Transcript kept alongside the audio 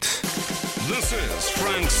This is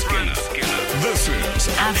Frank Skinner. This is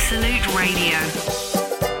Absolute Radio.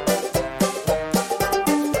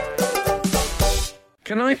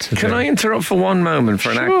 Can I interrupt for one moment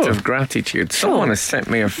for an act of gratitude? Sure. Someone has sent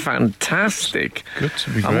me a fantastic. Good to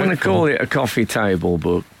be I'm going to grateful. call it a coffee table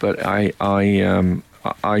book, but I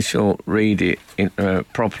shall read it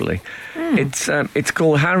properly. It's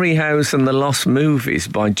called Harryhausen: The Lost Movies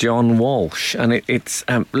by John Walsh, and it's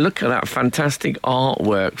look at that fantastic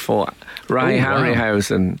artwork for Ray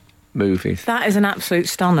Harryhausen movies. That is an absolute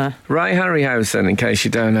stunner. Ray Harryhausen, in case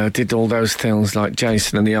you don't know, did all those films like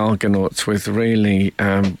Jason and the Argonauts with really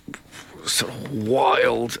sort of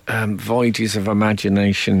wild voyages of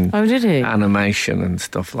imagination. Oh, did he? Animation and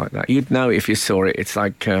stuff like that. You'd know it if you saw it. It's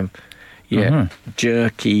like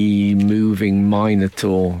jerky, moving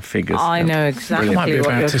Minotaur figures. I know exactly I might be what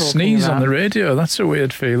about you're to talking sneeze about. on the radio. That's a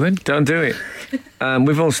weird feeling. Don't do it.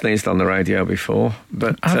 We've all sneezed on the radio before,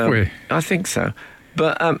 but Have we? I think so.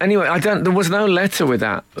 But anyway, there was no letter with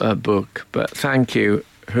that book. But thank you,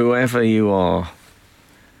 whoever you are.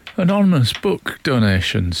 Anonymous book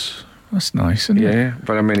donations. That's nice, isn't it? Yeah,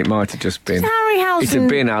 but I mean, it might have just been. Harryhausen, It had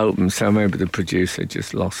been open, so maybe the producer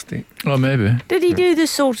just lost it. Well, maybe. did he do the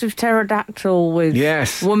sort of pterodactyl with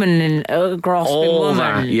Yes. woman in grasping All woman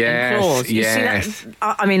that, in yes, claws? You see yes.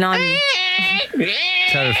 that? I mean, I'm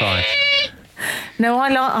Terrified. no,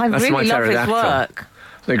 I That's my really love his pterodactyl. work.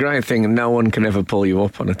 The great thing, no one can ever pull you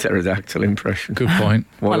up on a pterodactyl impression. Good point.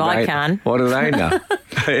 What Well, do I they- can. What do they know?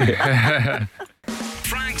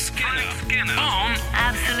 Frank Skinner on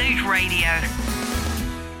Absolute Radio.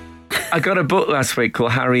 I got a book last week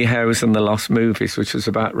called Harryhausen: The Lost Movies, which was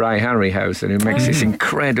about Ray Harryhausen, who makes this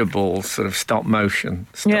incredible sort of stop motion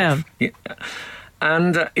stuff. Yeah.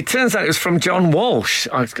 And it turns out it was from John Walsh.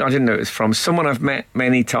 I didn't know it was from someone I've met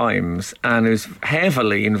many times and who's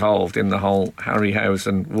heavily involved in the whole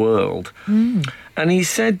Harryhausen world. And he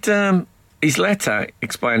said his letter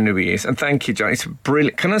explaining who he is. And thank you, John. It's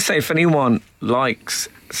brilliant. Can I say, if anyone likes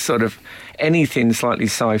sort of anything slightly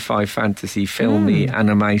sci-fi, fantasy, filmy,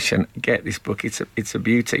 animation, get this book. It's a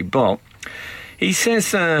beauty. But he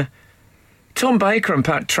says Tom Baker and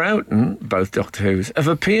Pat Troughton, both Doctor Who's, have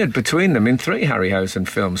appeared between them in 3 Harryhausen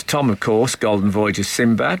films. Tom, of course, Golden Voyage as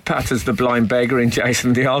Sinbad. Pat as the blind beggar in Jason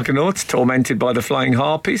and the Argonauts, tormented by the flying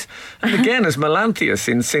harpies. And again as Melanthius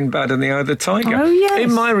in Sinbad and the Eye of the Tiger. Oh, yes.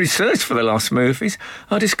 In my research for the Lost Movies,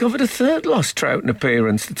 I discovered a third Lost Troughton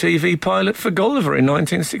appearance, the TV pilot for Gulliver in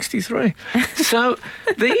 1963. So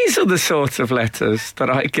these are the sort of letters that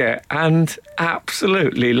I get and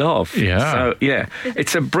absolutely love. Yeah. So, yeah,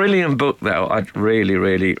 it's a brilliant book, though. I'd really,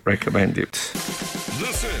 really recommend it.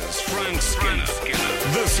 This is Frank Skinner.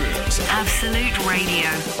 This is Absolute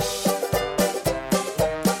Radio.